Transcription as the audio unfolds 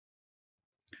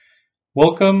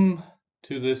Welcome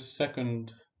to this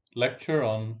second lecture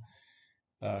on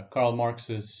Karl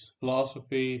Marx's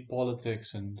philosophy,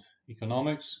 politics, and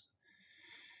economics.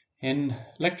 In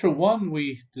lecture one,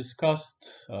 we discussed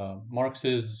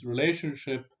Marx's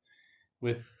relationship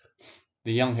with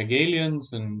the young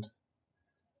Hegelians and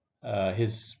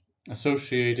his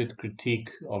associated critique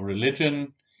of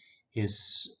religion,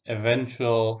 his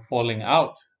eventual falling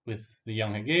out with the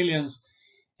young Hegelians,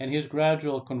 and his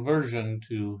gradual conversion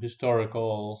to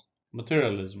historical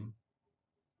materialism.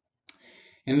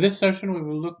 In this session, we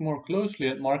will look more closely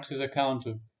at Marx's account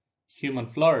of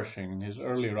human flourishing in his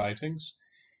early writings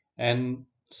and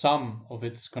some of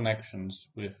its connections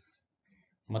with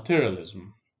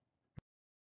materialism.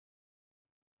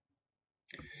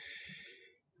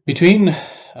 Between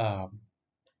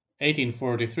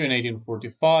 1843 and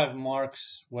 1845,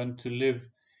 Marx went to live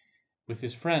with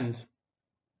his friend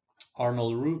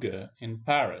Arnold Ruge in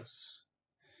Paris.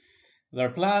 Their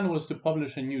plan was to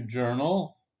publish a new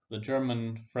journal, the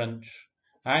German-French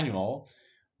Annual,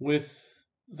 with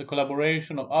the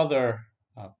collaboration of other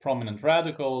prominent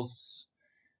radicals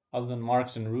other than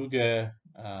Marx and Ruge,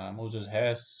 Moses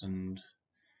Hess and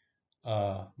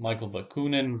Michael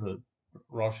Bakunin, the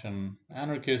Russian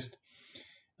anarchist.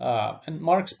 And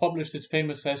Marx published his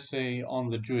famous essay on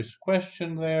the Jewish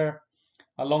question there,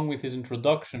 along with his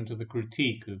introduction to the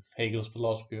critique of Hegel's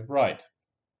philosophy of right.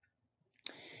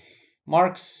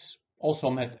 Marx also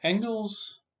met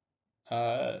Engels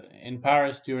in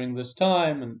Paris during this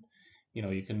time, and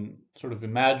you can sort of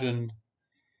imagine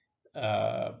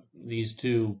these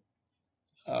two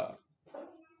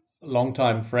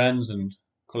longtime friends and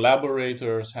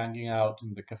collaborators hanging out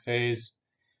in the cafes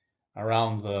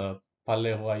around the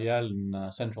Palais Royal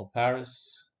in central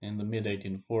Paris in the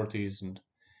mid-1840s and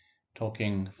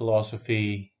talking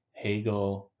philosophy,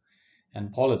 Hegel, and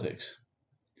politics.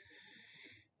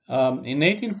 In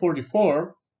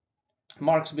 1844,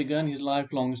 Marx began his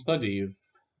lifelong study of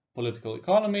political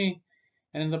economy,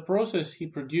 and in the process he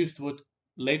produced what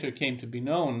later came to be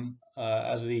known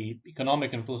as the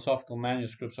Economic and Philosophical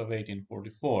Manuscripts of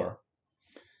 1844.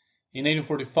 In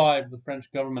 1845, the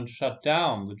French government shut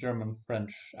down the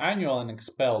German-French Annual and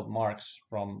expelled Marx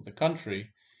from the country,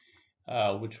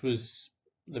 which was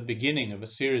the beginning of a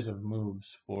series of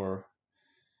moves for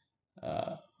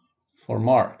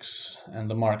Marx and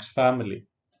the Marx family.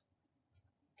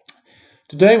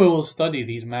 Today we will study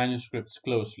these manuscripts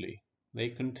closely. They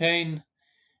contain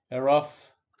a rough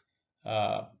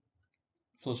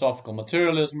philosophical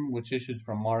materialism, which issued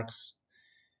from Marx's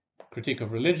critique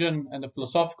of religion, and a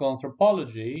philosophical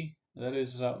anthropology, that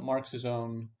is Marx's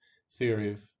own theory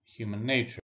of human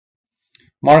nature.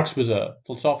 Marx was a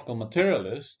philosophical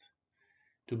materialist,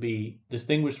 to be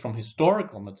distinguished from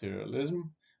historical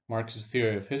materialism, Marx's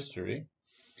theory of history.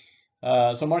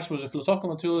 So Marx was a philosophical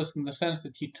materialist in the sense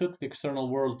that he took the external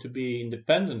world to be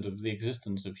independent of the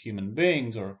existence of human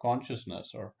beings or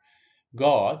consciousness or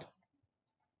God.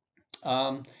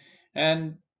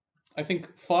 And I think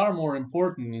far more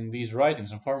important in these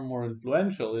writings and far more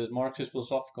influential is Marx's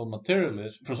philosophical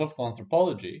materialism, philosophical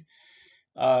anthropology,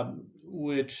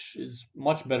 which is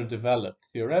much better developed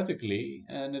theoretically,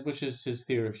 and which is his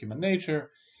theory of human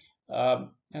nature.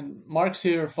 And Marx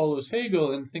here follows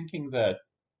Hegel in thinking that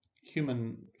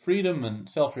human freedom and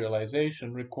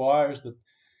self-realization requires that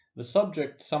the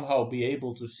subject somehow be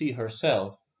able to see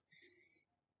herself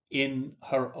in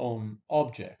her own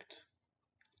object.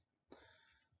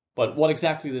 But what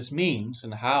exactly this means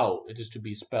and how it is to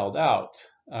be spelled out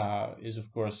is, of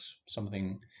course,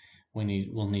 something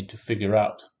we'll need to figure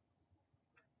out.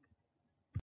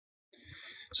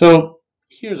 So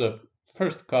here's a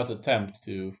first cut attempt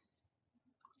to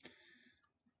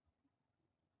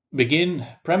begin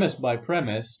premise by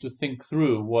premise to think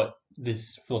through what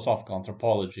this philosophical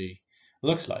anthropology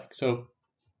looks like. So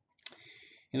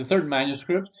in the third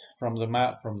manuscript from the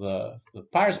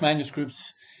Paris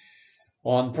manuscripts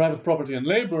on private property and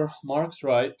labor, Marx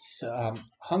writes,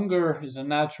 hunger is a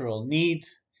natural need.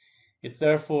 It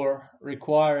therefore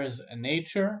requires a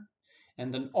nature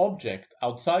and an object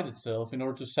outside itself in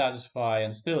order to satisfy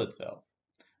and still itself.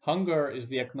 Hunger is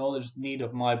the acknowledged need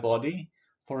of my body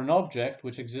for an object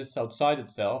which exists outside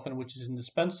itself and which is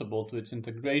indispensable to its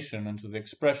integration and to the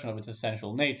expression of its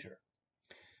essential nature.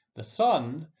 The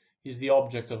sun is the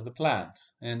object of the plant,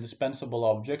 an indispensable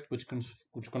object which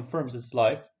confirms its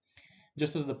life,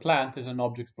 just as the plant is an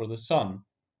object for the sun,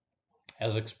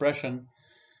 as expression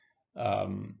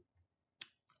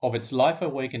of its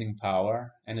life-awakening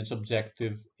power and its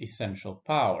objective essential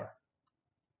power.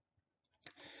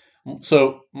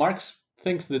 So Marx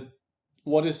thinks that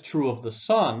what is true of the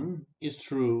sun is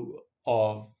true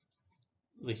of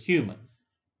the human.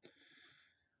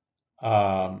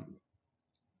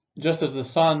 Just as the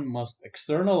sun must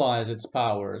externalize its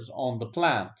powers on the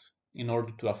plant in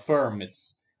order to affirm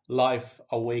its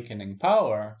life-awakening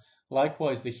power,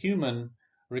 likewise the human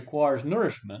requires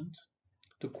nourishment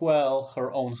to quell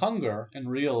her own hunger and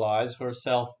realize her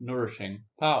self-nourishing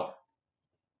power.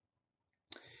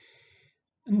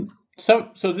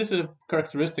 So this is a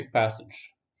characteristic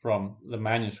passage from the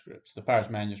manuscripts, the Paris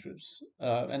manuscripts,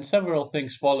 and several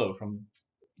things follow from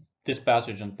this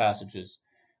passage and passages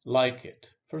like it.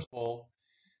 First of all,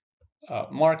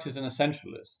 Marx is an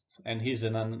essentialist, and he's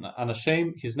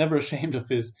unashamed. He's never ashamed of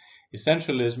his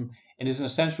essentialism, and he's an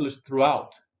essentialist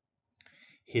throughout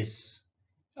his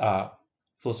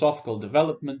philosophical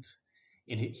development.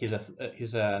 He's an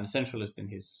essentialist in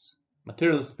his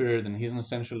materialist period, and he's an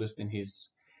essentialist in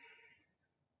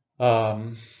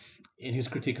his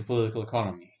critique of political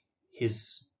economy.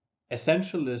 His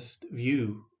essentialist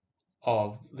view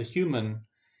of the human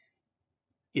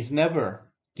is never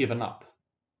given up,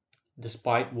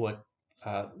 despite what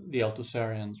the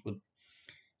Althusserians would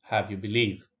have you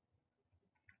believe.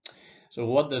 So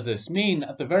what does this mean?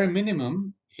 At the very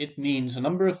minimum, it means a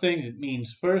number of things. It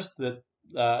means first that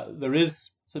there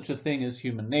is such a thing as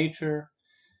human nature.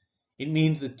 It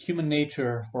means that human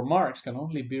nature for Marx can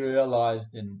only be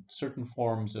realized in certain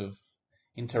forms of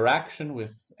interaction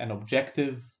with an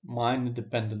objective,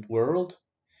 mind-independent world.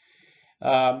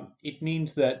 It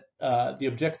means that the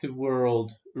objective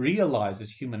world realizes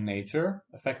human nature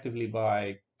effectively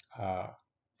by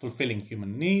fulfilling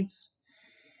human needs.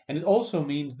 And it also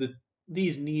means that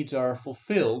these needs are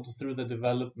fulfilled through the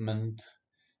development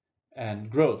and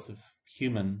growth of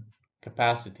human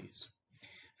capacities.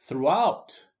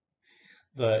 Throughout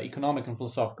the economic and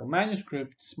philosophical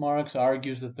manuscripts, Marx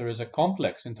argues that there is a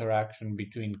complex interaction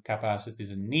between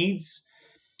capacities and needs,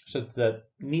 so that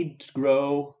needs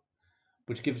grow,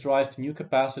 which gives rise to new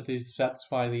capacities to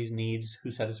satisfy these needs,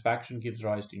 whose satisfaction gives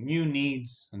rise to new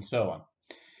needs, and so on.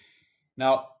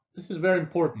 Now, this is very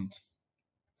important.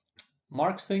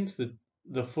 Marx thinks that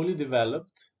the fully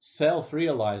developed,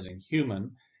 self-realizing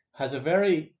human has a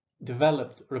very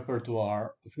developed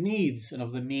repertoire of needs and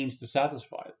of the means to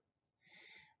satisfy them.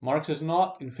 Marx is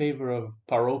not in favor of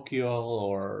parochial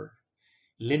or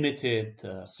limited,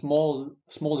 small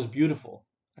is beautiful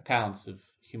accounts of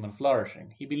human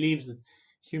flourishing. He believes that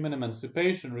human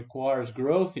emancipation requires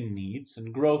growth in needs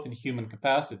and growth in human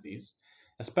capacities,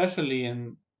 especially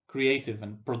in creative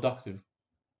and productive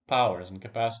powers and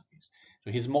capacities.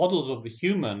 So his models of the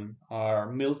human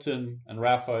are Milton and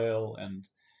Raphael and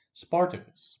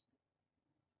Spartacus.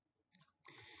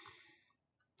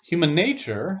 Human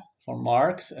nature, for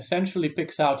Marx, essentially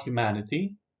picks out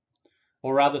humanity,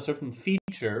 or rather certain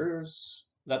features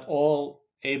that all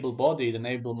able-bodied and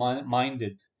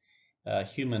able-minded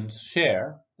humans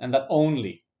share, and that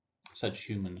only such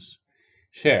humans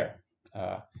share.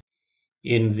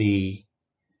 In the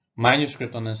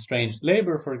manuscript on estranged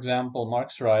labor, for example,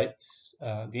 Marx writes,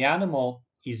 the animal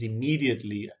is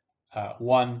immediately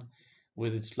one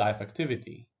with its life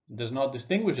activity. It does not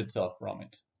distinguish itself from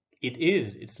it. It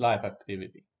is its life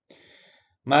activity.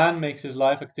 Man makes his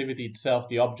life activity itself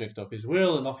the object of his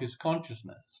will and of his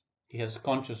consciousness. He has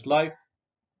conscious life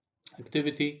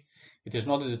activity. It is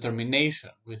not a determination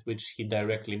with which he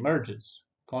directly merges.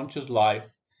 Conscious life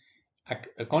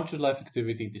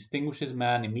activity distinguishes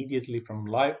man immediately from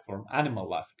animal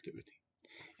life activity.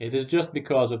 It is just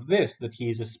because of this that he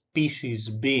is a species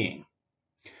being,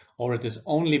 or it is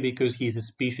only because he is a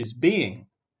species being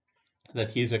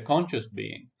that he is a conscious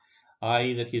being,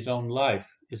 i.e., that his own life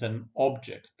is an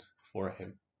object for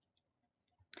him.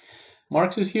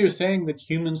 Marx is here saying that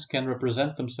humans can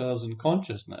represent themselves in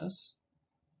consciousness,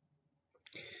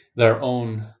 their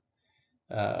own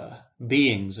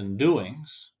beings and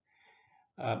doings,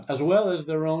 as well as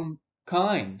their own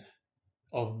kind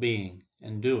of being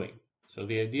and doing. So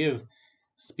the idea of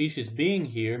species being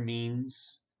here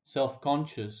means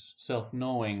self-conscious,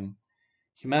 self-knowing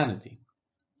humanity.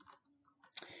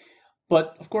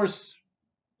 But of course,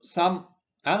 some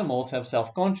animals have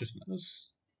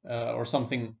self-consciousness, or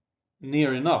something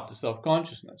near enough to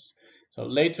self-consciousness. So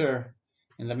later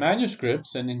in the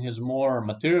manuscripts and in his more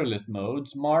materialist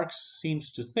modes, Marx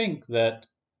seems to think that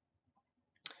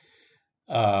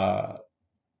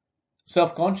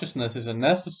self-consciousness is a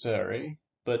necessary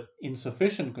but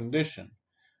insufficient condition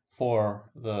for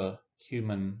the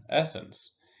human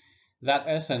essence. That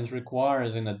essence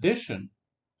requires, in addition,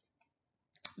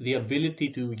 the ability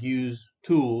to use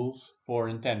tools for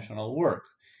intentional work.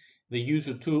 The use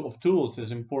of tools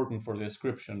is important for the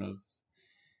description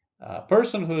of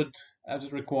personhood, as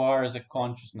it requires a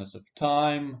consciousness of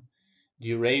time,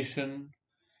 duration,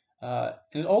 and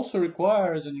it also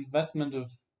requires an investment of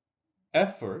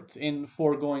effort in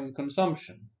foregoing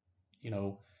consumption.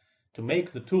 To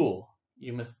make the tool,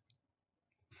 you must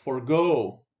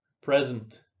forego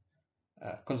present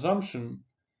consumption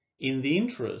in the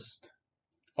interest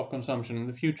of consumption in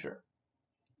the future.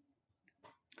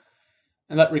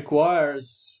 And that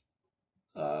requires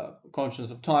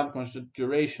consciousness of time, consciousness of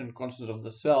duration, consciousness of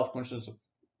the self, consciousness of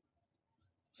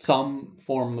some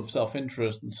form of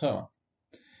self-interest, and so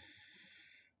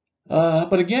on.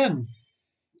 But again,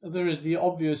 there is the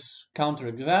obvious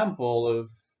counterexample of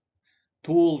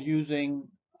tool using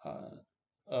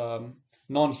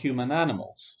non-human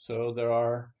animals. So there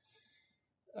are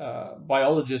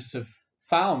biologists have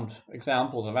found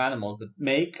examples of animals that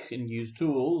make and use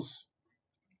tools,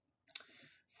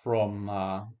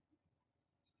 from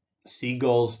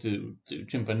seagulls to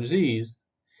chimpanzees.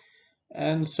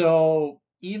 And so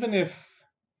even if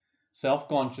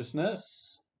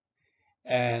self-consciousness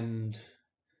and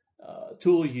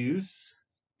tool use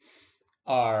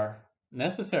are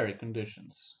necessary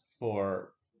conditions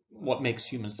for what makes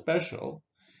humans special,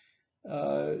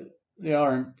 they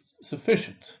aren't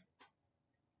sufficient.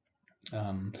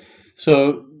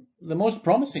 So the most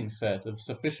promising set of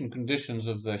sufficient conditions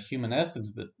of the human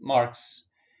essence that Marx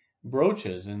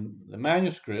broaches in the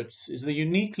manuscripts is the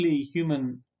uniquely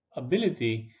human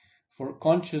ability for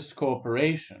conscious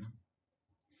cooperation,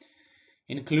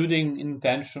 including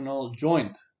intentional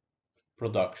joint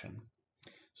production.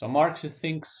 So Marx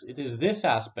thinks it is this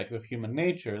aspect of human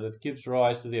nature that gives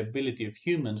rise to the ability of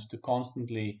humans to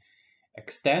constantly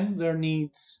extend their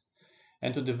needs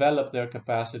and to develop their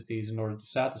capacities in order to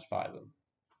satisfy them.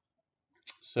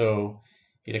 So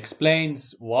it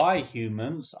explains why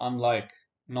humans, unlike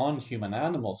non-human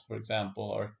animals, for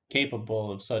example, are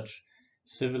capable of such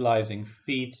civilizing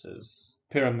feats as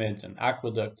pyramids and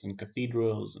aqueducts and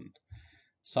cathedrals and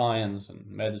science and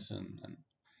medicine and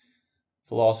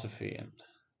philosophy and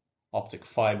optic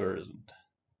fibers and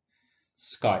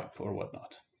Skype or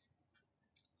whatnot.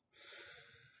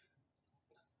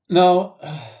 Now,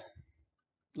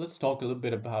 let's talk a little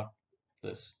bit about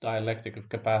this dialectic of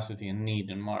capacity and need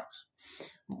in Marx.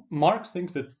 Marx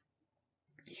thinks that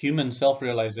human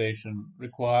self-realization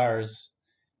requires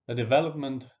the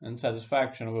development and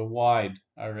satisfaction of a wide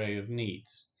array of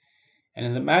needs. And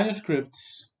in the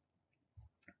manuscripts,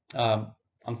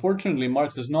 unfortunately,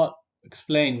 Marx does not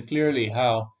explain clearly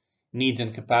how needs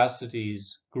and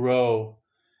capacities grow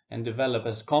and develop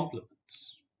as complements,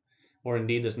 or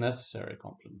indeed as necessary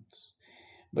complements.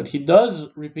 But he does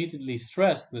repeatedly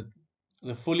stress that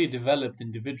the fully developed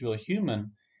individual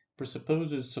human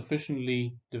presupposes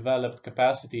sufficiently developed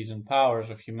capacities and powers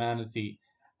of humanity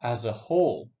as a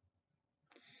whole.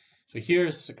 So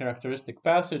here's a characteristic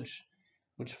passage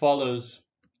which follows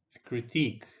a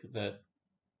critique that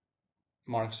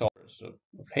Marx offers of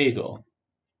Hegel.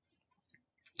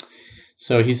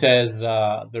 So he says,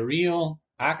 the real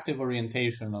active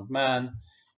orientation of man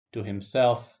to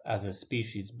himself as a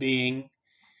species being,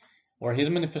 or his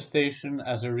manifestation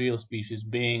as a real species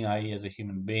being, i.e. as a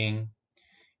human being,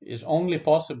 is only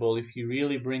possible if he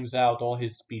really brings out all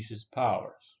his species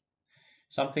powers,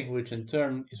 something which in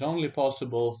turn is only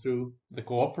possible through the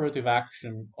cooperative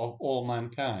action of all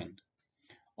mankind,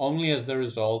 only as the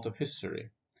result of history,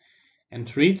 and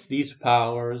treats these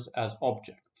powers as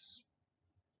objects.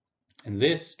 And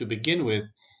this, to begin with,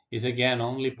 is again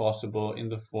only possible in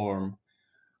the form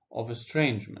of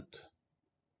estrangement.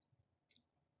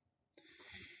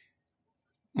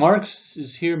 Marx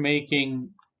is here making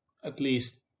at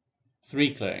least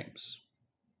three claims.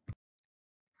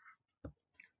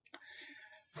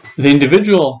 The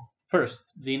individual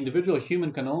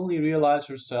human can only realize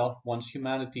herself once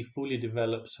humanity fully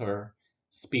develops her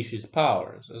species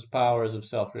powers as powers of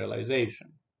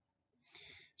self-realization.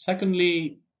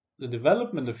 Secondly, the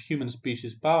development of human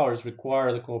species powers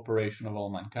require the cooperation of all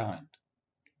mankind.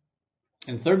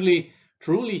 And thirdly,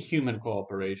 truly human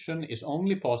cooperation is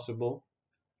only possible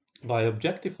by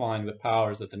objectifying the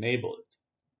powers that enable it.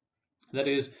 That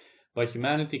is, by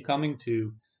humanity coming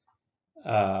to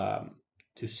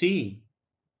see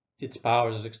its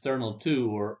powers as external to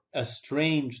or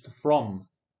estranged from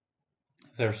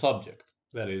their subject,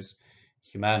 that is,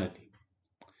 humanity.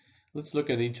 Let's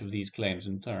look at each of these claims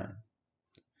in turn.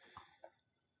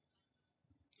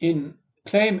 In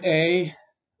claim A,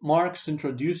 Marx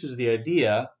introduces an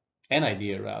idea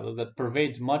that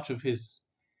pervades much of his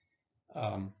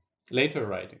later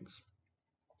writings,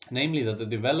 namely that the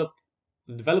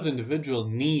developed individual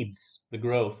needs the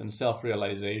growth and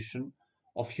self-realization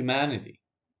of humanity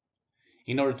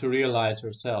in order to realize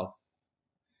herself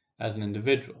as an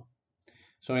individual.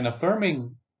 So in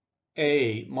affirming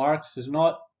A, Marx is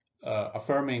not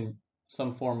affirming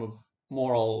some form of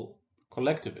moral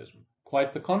collectivism.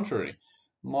 Quite the contrary.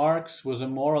 Marx was a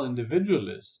moral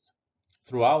individualist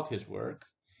throughout his work.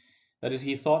 That is,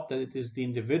 he thought that it is the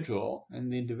individual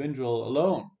and the individual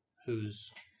alone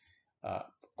whose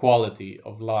quality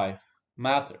of life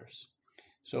matters.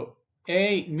 So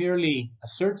A merely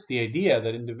asserts the idea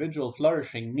that individual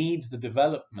flourishing needs the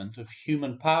development of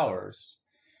human powers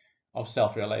of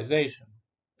self-realization.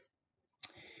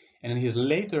 And in his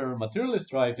later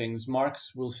materialist writings,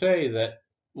 Marx will say that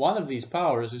one of these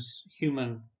powers is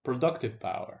human productive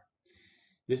power.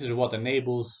 This is what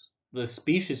enables the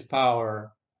species powers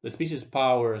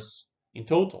in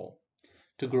total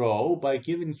to grow by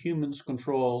giving humans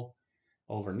control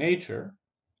over nature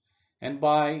and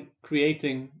by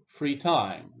creating free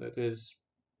time, that is,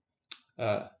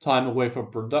 time away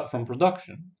from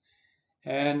production,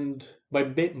 and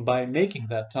by making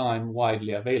that time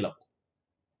widely available.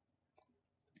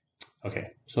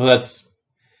 Okay, so that's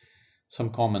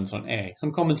some comments on A.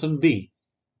 Some comments on B.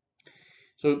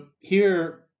 So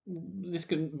here,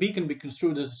 B can be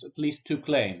construed as at least two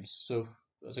claims. So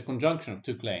as a conjunction of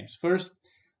two claims. First,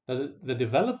 that the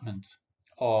development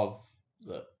of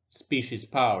the species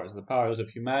powers, the powers of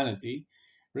humanity,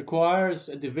 requires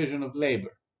a division of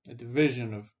labor, a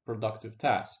division of productive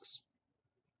tasks.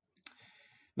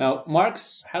 Now,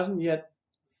 Marx hasn't yet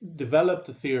developed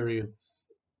a theory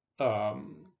of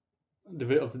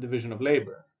the division of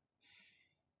labor.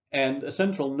 And a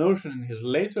central notion in his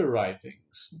later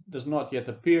writings does not yet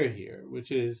appear here,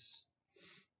 which is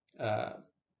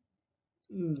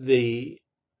the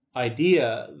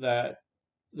idea that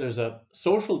there's a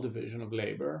social division of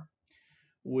labor,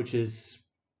 which is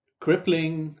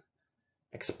crippling,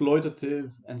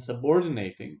 exploitative, and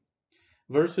subordinating,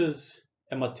 versus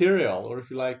a material, or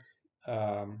if you like,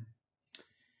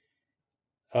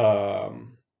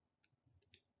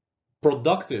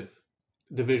 productive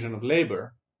division of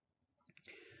labor,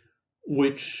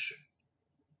 which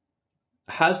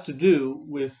has to do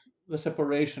with the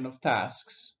separation of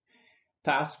tasks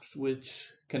which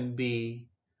can be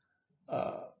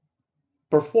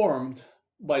performed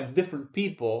by different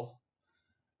people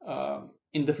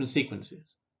in different sequences.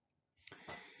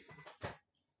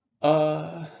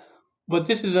 But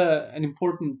this is an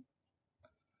important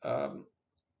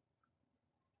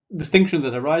distinction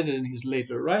that arises in his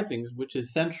later writings, which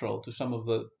is central to some of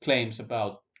the claims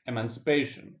about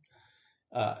emancipation.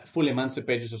 A fully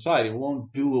emancipated society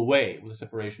won't do away with the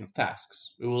separation of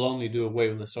tasks. It will only do away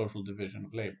with the social division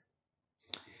of labor.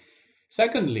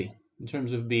 Secondly, in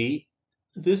terms of B,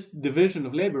 this division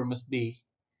of labor must be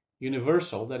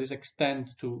universal, that is, extend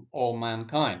to all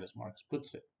mankind, as Marx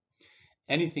puts it.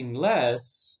 Anything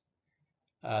less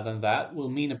than that will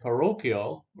mean a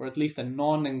parochial, or at least a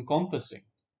non-encompassing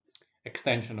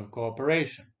extension of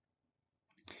cooperation.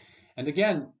 And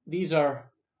again, these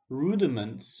are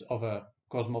rudiments of a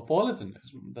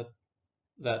cosmopolitanism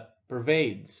that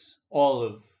pervades all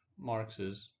of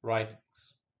Marx's writings.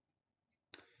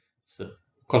 It's the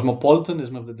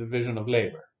cosmopolitanism of the division of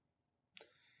labor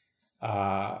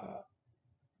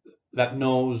that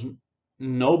knows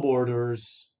no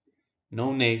borders,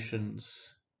 no nations,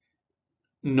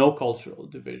 no cultural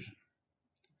division.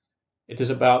 It is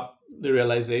about the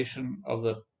realization of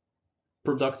the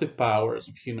productive powers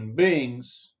of human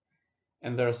beings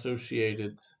and their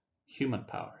associated human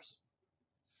powers.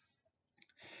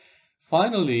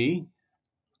 Finally,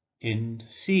 in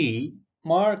C,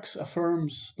 Marx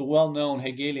affirms the well-known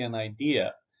Hegelian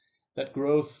idea that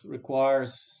growth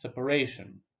requires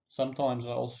separation, sometimes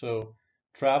also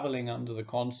traveling under the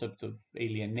concept of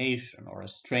alienation or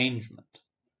estrangement.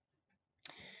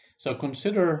 So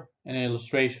consider an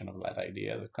illustration of that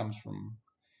idea that comes from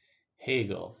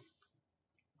Hegel.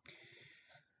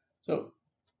 So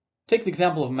take the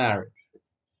example of marriage.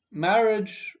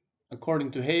 Marriage,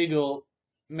 according to Hegel,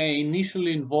 may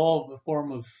initially involve a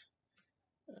form of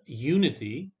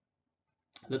unity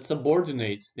that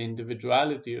subordinates the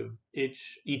individuality of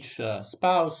each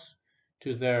spouse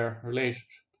to their relationship.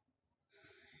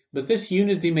 But this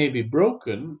unity may be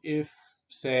broken if,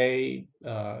 say,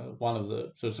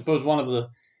 suppose one of the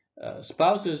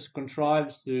spouses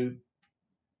contrives to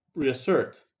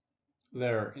reassert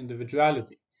their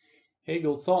individuality.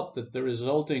 Hegel thought that the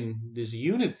resulting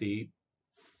disunity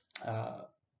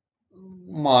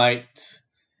might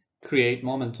create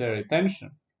momentary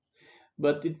tension,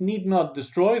 but it need not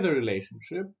destroy the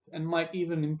relationship and might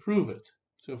even improve it.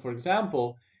 So, for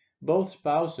example, both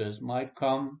spouses might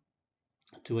come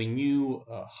to a new,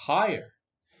 higher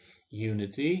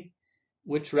unity,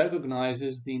 which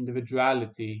recognizes the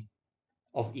individuality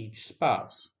of each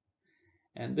spouse.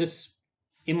 And this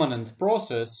immanent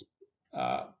process,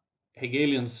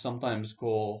 Hegelians sometimes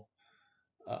call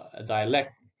a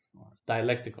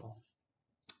dialectical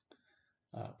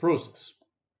process.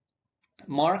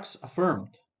 Marx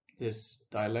affirmed this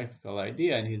dialectical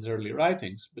idea in his early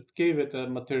writings, but gave it a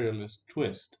materialist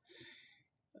twist.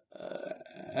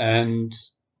 And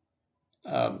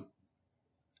I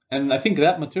think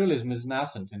that materialism is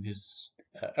nascent in his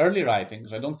early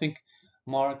writings. I don't think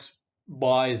Marx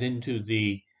buys into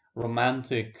the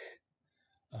romantic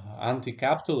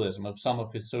anti-capitalism of some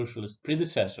of his socialist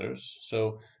predecessors.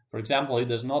 So, for example, he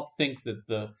does not think that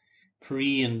the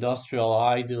pre-industrial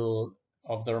ideal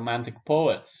of the Romantic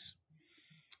poets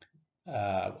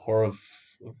or of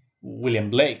William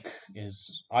Blake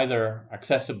is either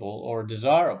accessible or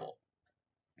desirable.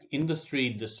 Industry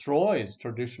destroys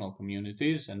traditional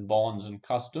communities and bonds and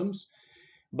customs,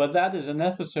 but that is a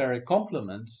necessary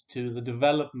complement to the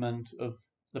development of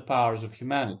the powers of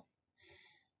humanity,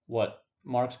 what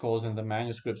Marx calls in the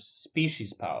manuscripts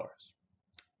species powers,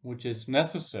 which is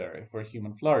necessary for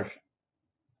human flourishing.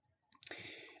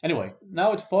 Anyway,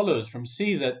 now it follows from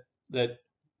C that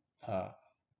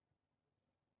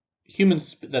human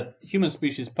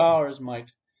species powers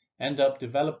might end up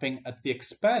developing at the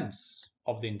expense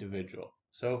of the individual.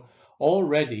 So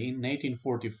already in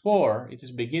 1844, it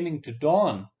is beginning to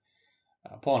dawn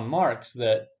upon Marx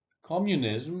that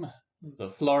communism,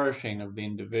 the flourishing of the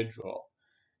individual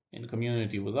in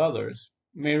community with others,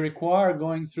 may require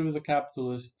going through the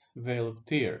capitalist vale of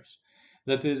tears.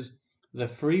 That is, the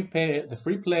free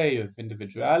play of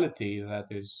individuality, that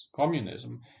is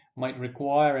communism, might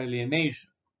require alienation,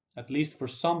 at least for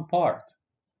some part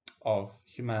of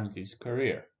humanity's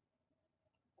career.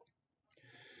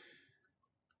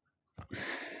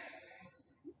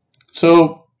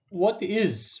 So, what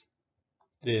is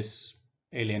this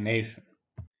alienation?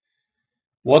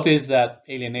 What is that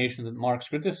alienation that Marx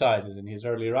criticizes in his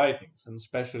early writings, and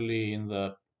especially in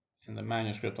the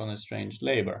manuscript on estranged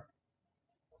labor?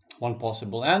 One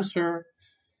possible answer,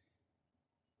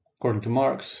 according to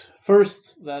Marx,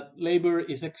 first, that labor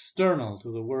is external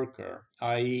to the worker,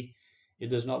 i.e., it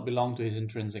does not belong to his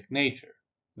intrinsic nature,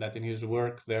 that in his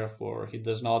work, therefore, he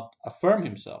does not affirm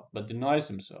himself, but denies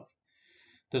himself,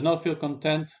 does not feel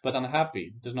content, but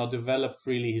unhappy, does not develop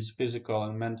freely his physical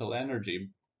and mental energy,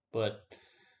 but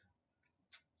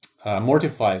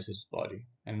mortifies his body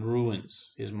and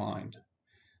ruins his mind.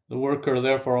 The worker,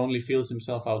 therefore, only feels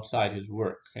himself outside his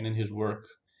work, and in his work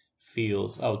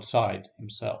feels outside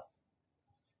himself.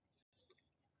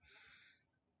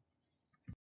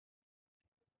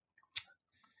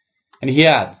 And he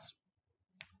adds,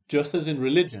 just as in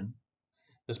religion,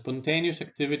 the spontaneous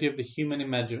activity of the human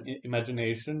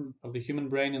imagination, of the human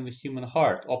brain and the human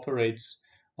heart operates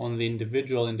on the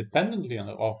individual independently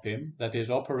of him, that is,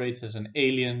 operates as an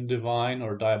alien, divine,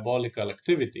 or diabolical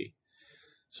activity,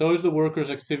 so is the worker's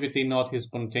activity not his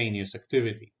spontaneous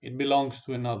activity. It belongs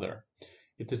to another.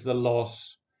 It is the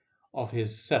loss of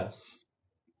his self.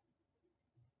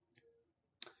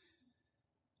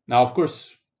 Now, of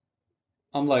course,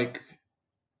 unlike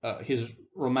his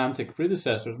romantic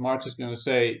predecessors, Marx is going to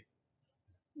say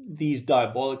these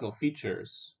diabolical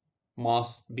features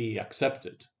must be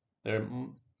accepted. They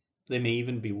may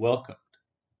even be welcomed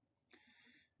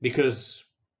because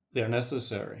they're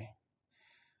necessary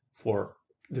for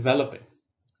developing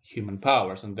human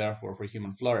powers and therefore for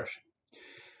human flourishing.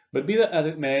 But be that as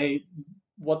it may,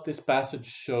 what this passage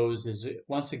shows is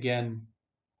once again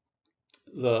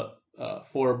the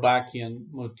Feuerbachian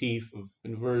motif of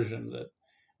inversion that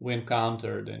we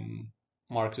encountered in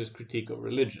Marx's critique of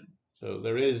religion. So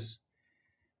there is,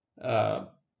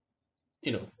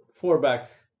 Feuerbach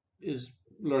is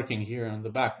lurking here in the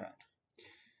background.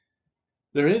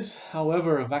 There is,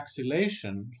 however, a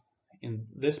vacillation in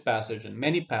this passage and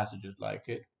many passages like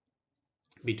it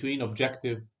between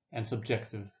objective and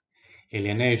subjective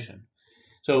alienation.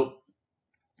 So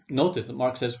notice that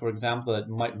Marx says, for example, that it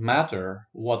might matter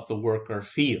what the worker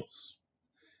feels.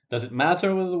 Does it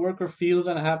matter whether the worker feels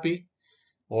unhappy,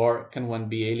 or can one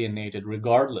be alienated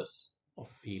regardless of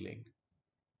feeling?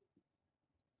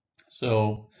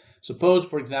 So suppose,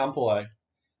 for example,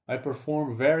 I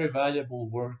perform very valuable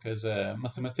work as a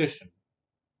mathematician.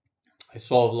 I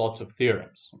solve lots of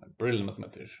theorems. I'm a brilliant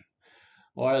mathematician.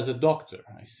 Or as a doctor,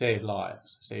 I save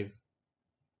lives, save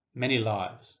many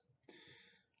lives.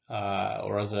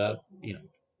 Or as a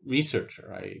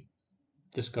researcher, I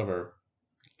discover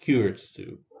cures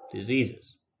to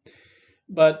diseases.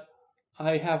 But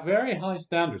I have very high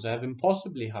standards. I have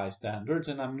impossibly high standards,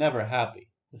 and I'm never happy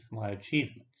with my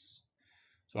achievements.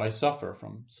 So I suffer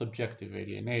from subjective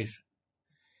alienation.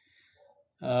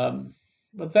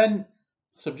 But then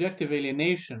subjective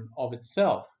alienation of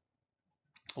itself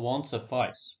won't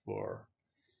suffice for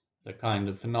the kind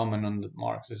of phenomenon that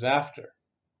Marx is after.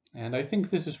 And I think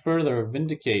this is further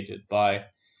vindicated by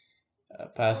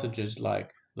passages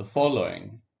like the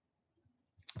following.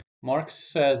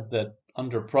 Marx says that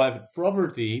under private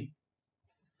property,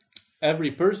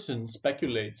 every person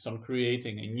speculates on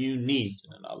creating a new need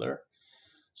in another,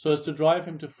 so as to drive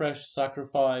him to fresh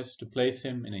sacrifice, to place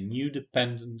him in a new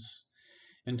dependence,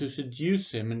 and to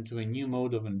seduce him into a new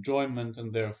mode of enjoyment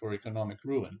and therefore economic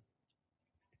ruin.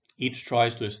 Each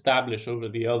tries to establish over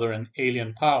the other an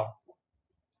alien power,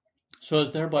 so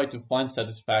as thereby to find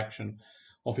satisfaction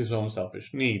of his own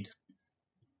selfish need.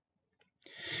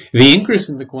 The increase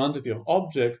in the quantity of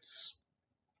objects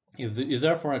is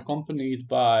therefore accompanied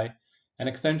by an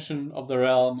extension of the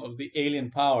realm of the alien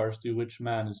powers to which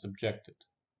man is subjected.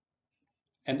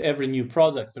 And every new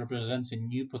product represents a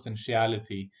new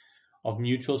potentiality of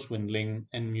mutual swindling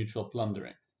and mutual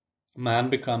plundering. Man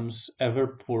becomes ever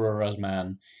poorer as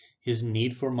man. His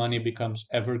need for money becomes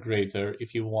ever greater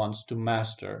if he wants to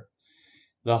master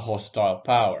the hostile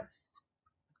power.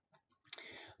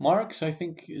 Marx, I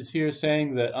think, is here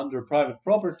saying that under private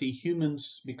property,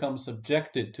 humans become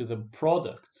subjected to the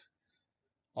product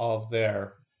of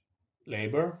their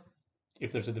labor,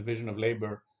 if there's a division of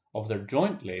labor, of their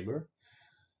joint labor,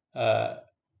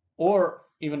 or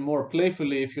even more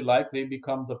playfully, if you like, they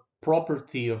become the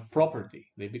property of property.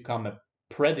 They become a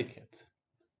predicate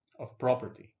of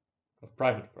property, of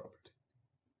private property.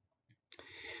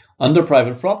 Under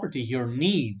private property, your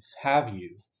needs have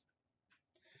you.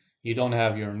 You don't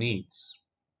have your needs,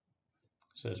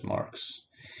 says Marx.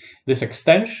 This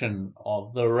extension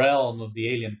of the realm of the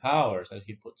alien powers, as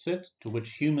he puts it, to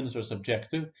which humans are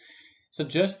subjective,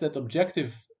 suggests that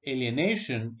objective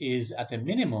alienation is, at a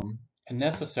minimum, a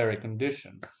necessary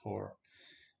condition for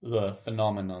the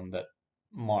phenomenon that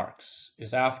Marx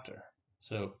is after.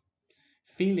 So,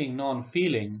 feeling,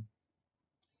 non-feeling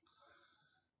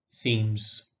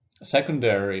seems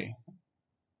secondary.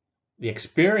 The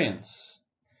experience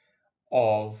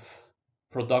of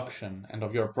production and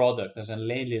of your product as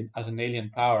an alien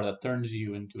power that turns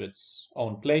you into its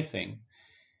own plaything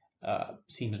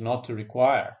seems not to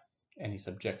require any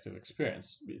subjective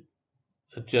experience.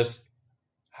 It just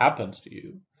happens to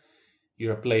you.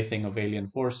 You're a plaything of alien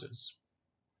forces.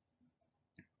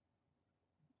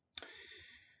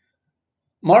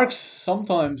 Marx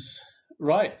sometimes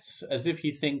writes as if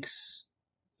he thinks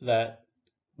that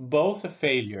both a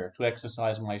failure to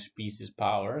exercise my species'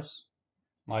 powers,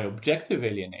 my objective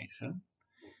alienation,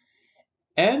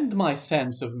 and my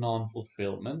sense of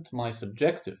non-fulfillment, my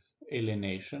subjective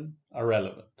alienation, are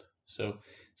relevant. So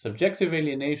subjective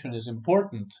alienation is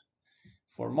important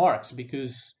for Marx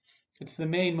because it's the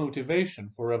main motivation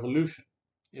for revolution.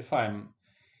 If I'm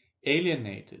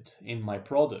alienated in my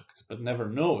product but never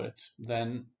know it,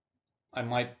 then I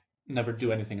might never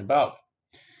do anything about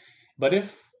it. But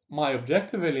if my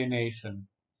objective alienation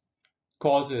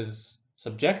causes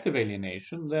subjective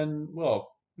alienation, then,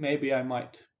 well, maybe I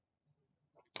might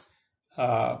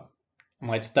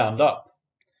stand up.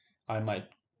 I might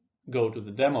go to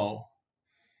the demo.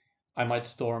 I might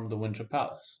storm the Winter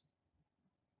Palace.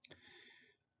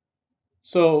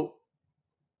 So,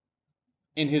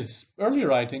 in his early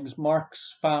writings,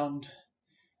 Marx found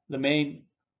the main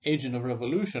agent of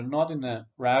revolution not in a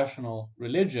rational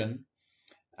religion,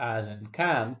 as in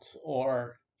Kant,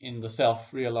 or in the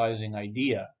self-realizing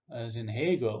idea, as in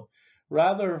Hegel,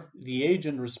 rather the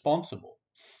agent responsible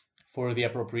for the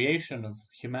appropriation of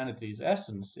humanity's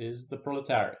essence is the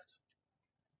proletariat.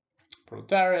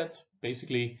 Proletariat,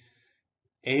 basically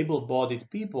able-bodied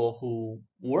people who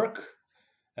work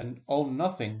and own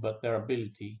nothing but their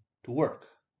ability to work.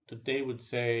 Today would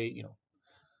say,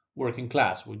 working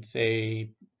class would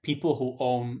say people who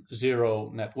own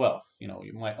zero net wealth.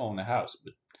 You might own a house,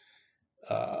 but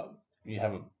you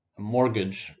have a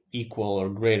mortgage equal to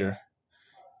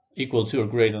or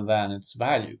greater than its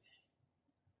value.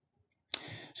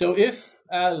 So if,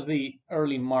 as the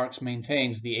early Marx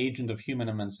maintains, the agent of human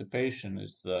emancipation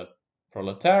is the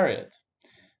proletariat,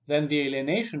 then the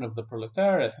alienation of the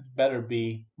proletariat had better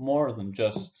be more than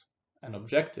just an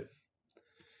objective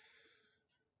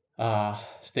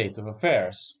state of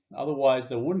affairs. Otherwise,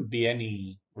 there wouldn't be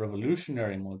any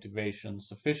revolutionary motivation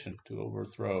sufficient to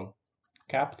overthrow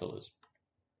capitalism.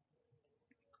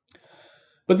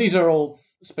 But these are all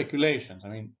speculations. I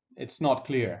mean, it's not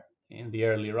clear in the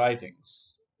early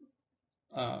writings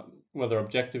whether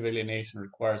objective alienation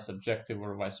requires subjective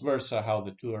or vice versa, how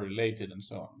the two are related, and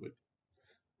so on. But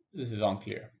this is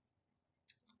unclear.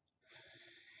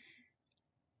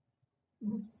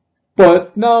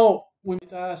 But now we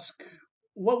might ask,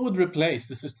 what would replace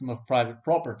the system of private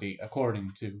property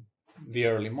according to the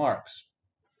early Marx?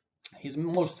 His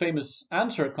most famous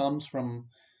answer comes from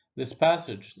this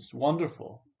passage, this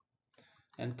wonderful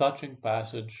and touching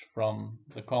passage from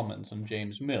the comments on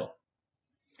James Mill.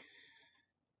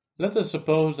 Let us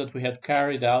suppose that we had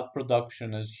carried out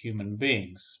production as human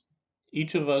beings.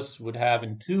 Each of us would have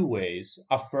in two ways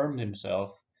affirmed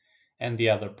himself and the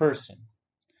other person.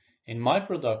 In my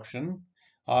production,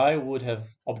 I would have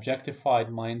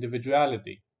objectified my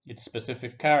individuality, its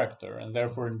specific character, and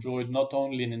therefore enjoyed not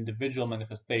only an individual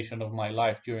manifestation of my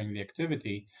life during the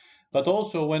activity, but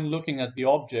also when looking at the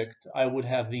object, I would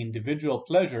have the individual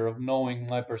pleasure of knowing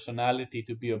my personality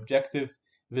to be objective,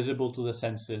 visible to the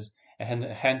senses, and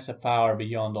hence a power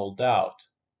beyond all doubt.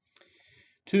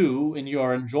 Two, in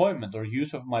your enjoyment or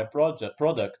use of my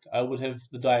product, I would have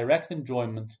the direct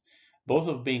enjoyment both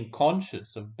of being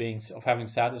conscious of having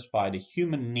satisfied a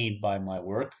human need by my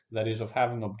work, that is, of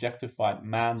having objectified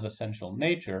man's essential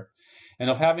nature, and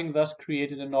of having thus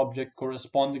created an object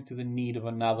corresponding to the need of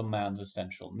another man's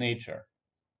essential nature.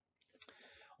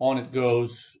 On it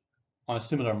goes on a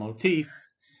similar motif,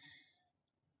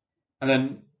 and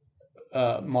then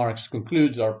Marx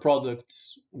concludes our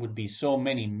products would be so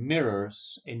many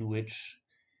mirrors in which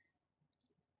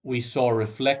we saw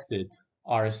reflected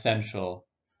our essential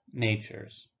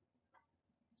natures.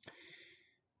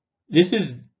 This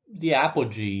is the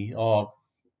apogee of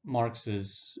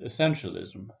Marx's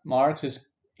essentialism. Marx is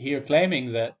here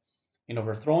claiming that in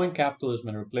overthrowing capitalism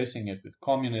and replacing it with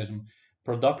communism,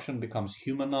 production becomes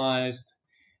humanized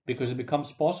because it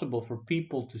becomes possible for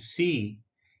people to see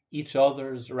each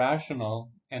other's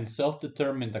rational and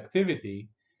self-determined activity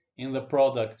in the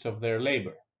products of their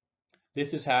labor.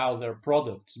 This is how their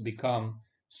products become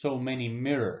so many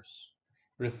mirrors,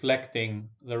 reflecting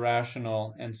the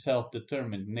rational and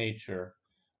self-determined nature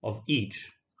of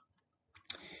each.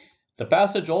 The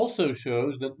passage also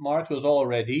shows that Marx was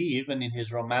already, even in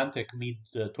his romantic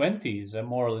mid-20s, a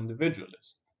moral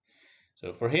individualist.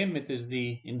 So for him, it is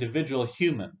the individual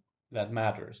human that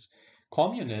matters.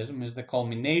 Communism is the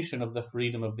culmination of the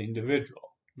freedom of the individual,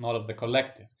 not of the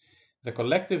collective. The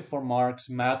collective for Marx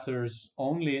matters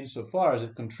only insofar as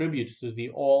it contributes to the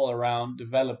all-around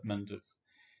development of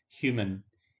human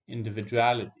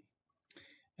individuality.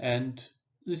 And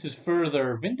this is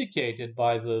further vindicated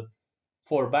by the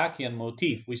Forbackian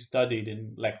motif we studied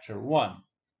in Lecture 1.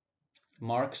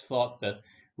 Marx thought that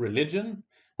religion,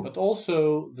 but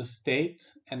also the state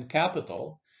and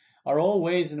capital, are all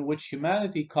ways in which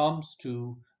humanity comes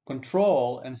to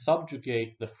control and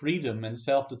subjugate the freedom and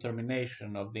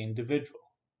self-determination of the individual.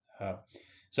 Uh,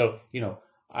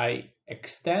 I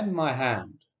extend my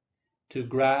hand to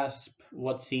grasp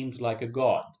what seems like a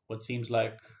god, what seems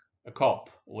like a cop,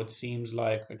 what seems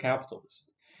like a capitalist.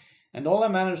 And all I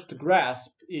manage to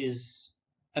grasp is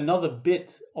another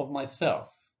bit of myself,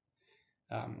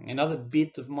 another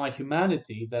bit of my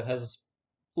humanity that has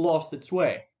lost its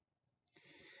way.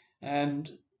 And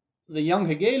the young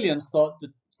Hegelians thought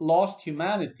that lost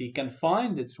humanity can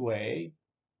find its way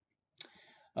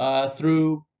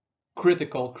through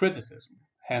critical criticism,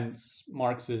 hence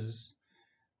Marx's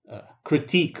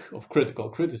critique of critical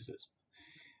criticism.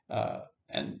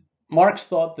 And Marx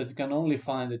thought that it can only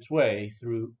find its way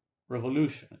through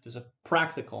revolution. It is a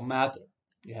practical matter.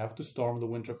 You have to storm the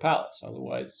Winter Palace,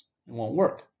 otherwise it won't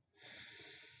work.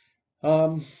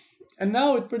 And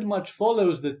now it pretty much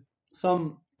follows that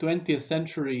some 20th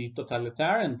century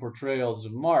totalitarian portrayals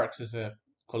of Marx as a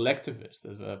collectivist,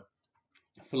 as a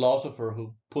philosopher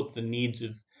who put the needs of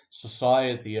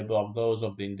society above those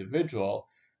of the individual,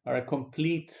 are a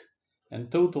complete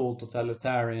and total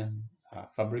totalitarian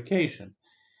fabrication.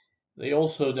 They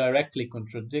also directly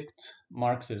contradict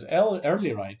Marx's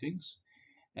early writings,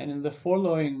 and in the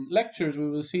following lectures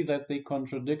we will see that they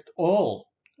contradict all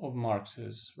of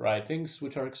Marx's writings,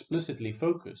 which are explicitly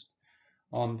focused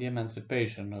on the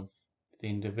emancipation of the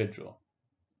individual.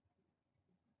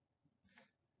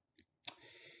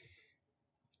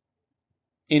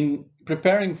 In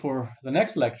preparing for the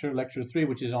next lecture, Lecture 3,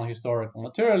 which is on historical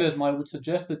materialism, I would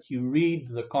suggest that you read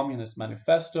the Communist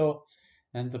Manifesto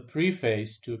and the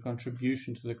preface to a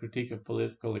contribution to the critique of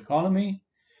political economy.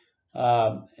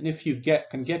 And if you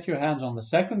can get your hands on the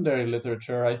secondary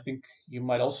literature, I think you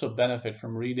might also benefit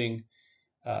from reading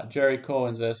Jerry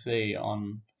Cohen's essay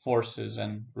on forces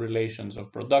and relations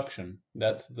of production.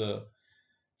 That's the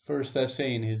first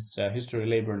essay in his History,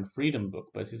 Labor, and Freedom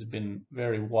book, but it's been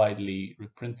very widely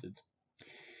reprinted.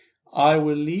 I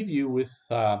will leave you with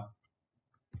the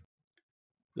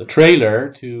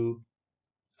trailer to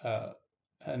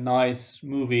a nice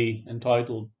movie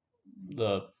entitled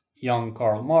The young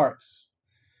Karl Marx,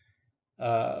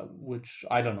 which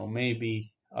I don't know, may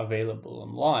be available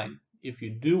online. If you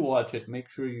do watch it, make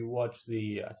sure you watch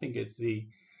I think it's the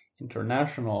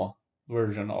international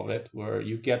version of it, where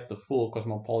you get the full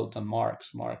cosmopolitan Marx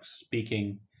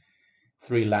speaking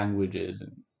 3 languages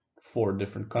in 4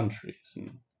 different countries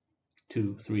in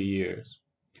 2-3 years.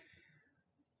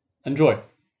 Enjoy.